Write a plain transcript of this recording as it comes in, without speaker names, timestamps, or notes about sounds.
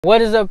What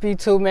is up,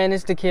 YouTube, man?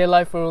 It's the Kid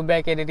Life. We're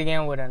back at it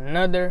again with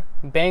another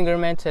banger,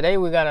 man. Today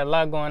we got a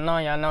lot going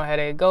on. Y'all know how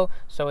they go.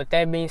 So with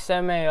that being said,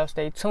 man, y'all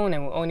stay tuned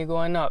and we're only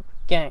going up,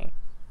 gang.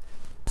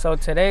 So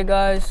today,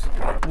 guys,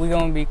 we're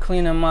gonna be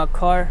cleaning my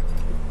car.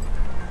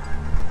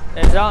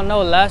 As y'all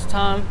know, last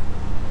time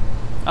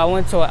I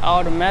went to an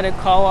automatic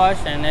car wash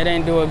and they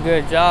didn't do a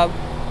good job.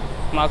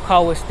 My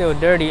car was still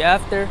dirty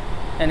after,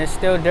 and it's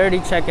still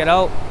dirty. Check it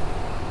out.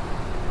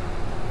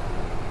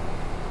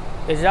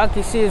 As y'all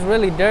can see, it's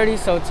really dirty.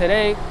 So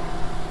today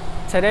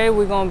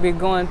we're gonna be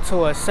going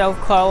to a self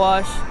car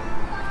wash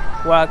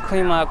where I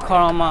clean my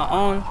car on my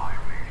own.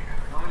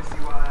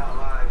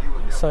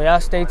 So y'all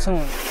stay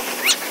tuned.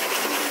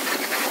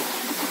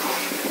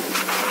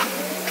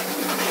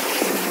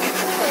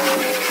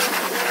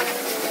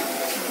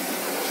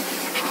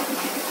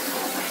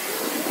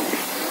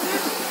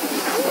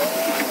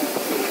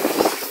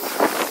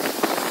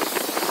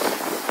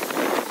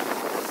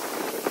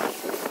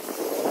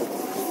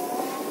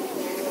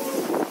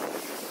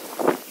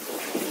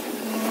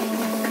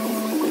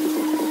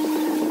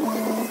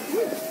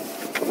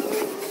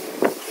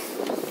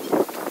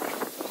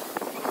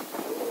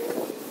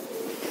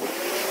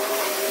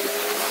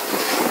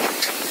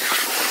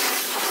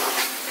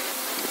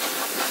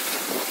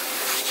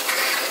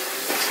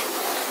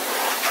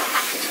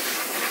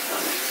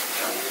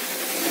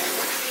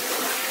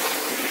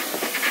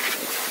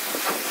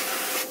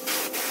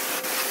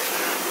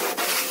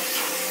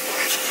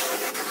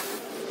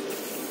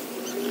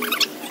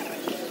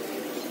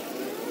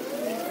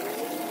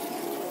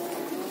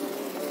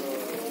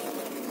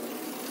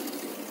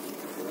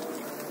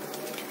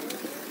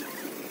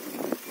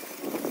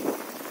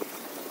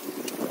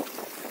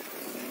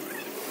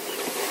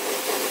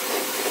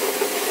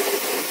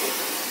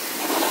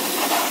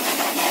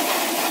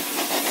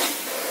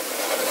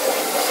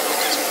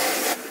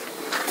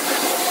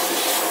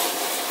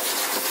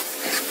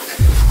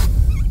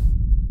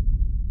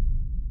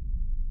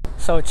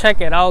 So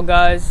check it out,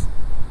 guys.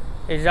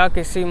 As y'all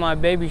can see, my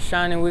baby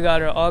shining. We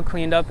got her all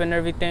cleaned up and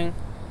everything.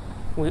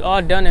 We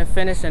all done and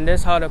finished, and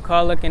this how the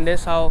car look, and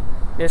this how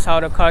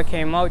the car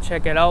came out.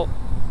 Check it out.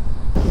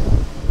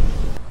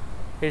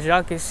 As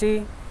y'all can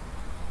see,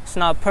 it's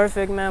not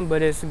perfect, man,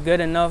 but it's good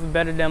enough,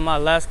 better than my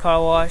last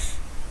car wash.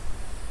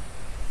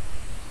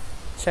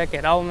 Check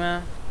it out,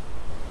 man.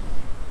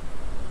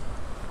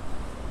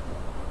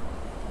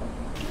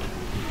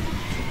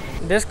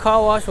 This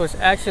car wash was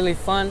actually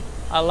fun.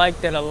 I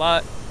liked it a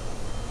lot.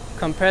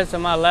 Compared to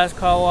my last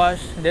car wash,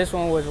 this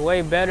one was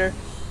way better.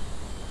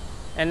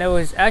 And it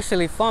was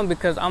actually fun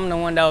because I'm the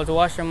one that was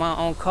washing my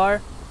own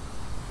car.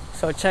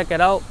 So check it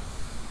out.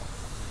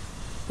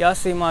 Y'all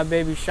see my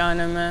baby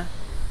shining, man.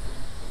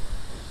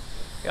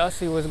 Y'all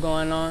see what's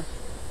going on.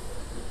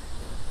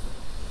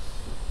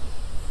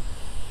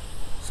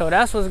 So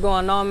that's what's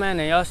going on, man,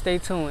 and y'all stay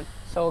tuned.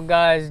 So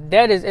guys,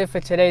 that is it for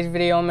today's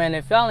video, man.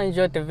 If y'all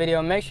enjoyed the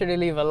video, make sure to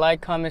leave a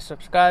like, comment,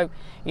 subscribe.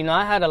 You know,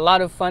 I had a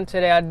lot of fun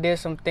today. I did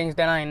some things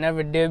that I ain't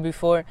never did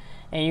before.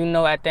 And you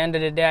know, at the end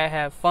of the day, I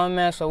had fun,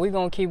 man. So we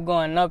gonna keep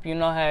going up. You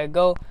know how it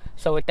go.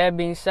 So with that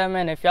being said,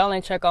 man, if y'all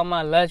ain't check out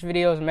my last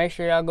videos, make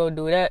sure y'all go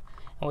do that.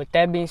 And with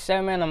that being said,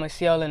 man, I'm gonna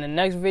see y'all in the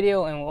next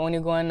video, and we're only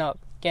going up,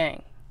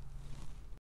 gang.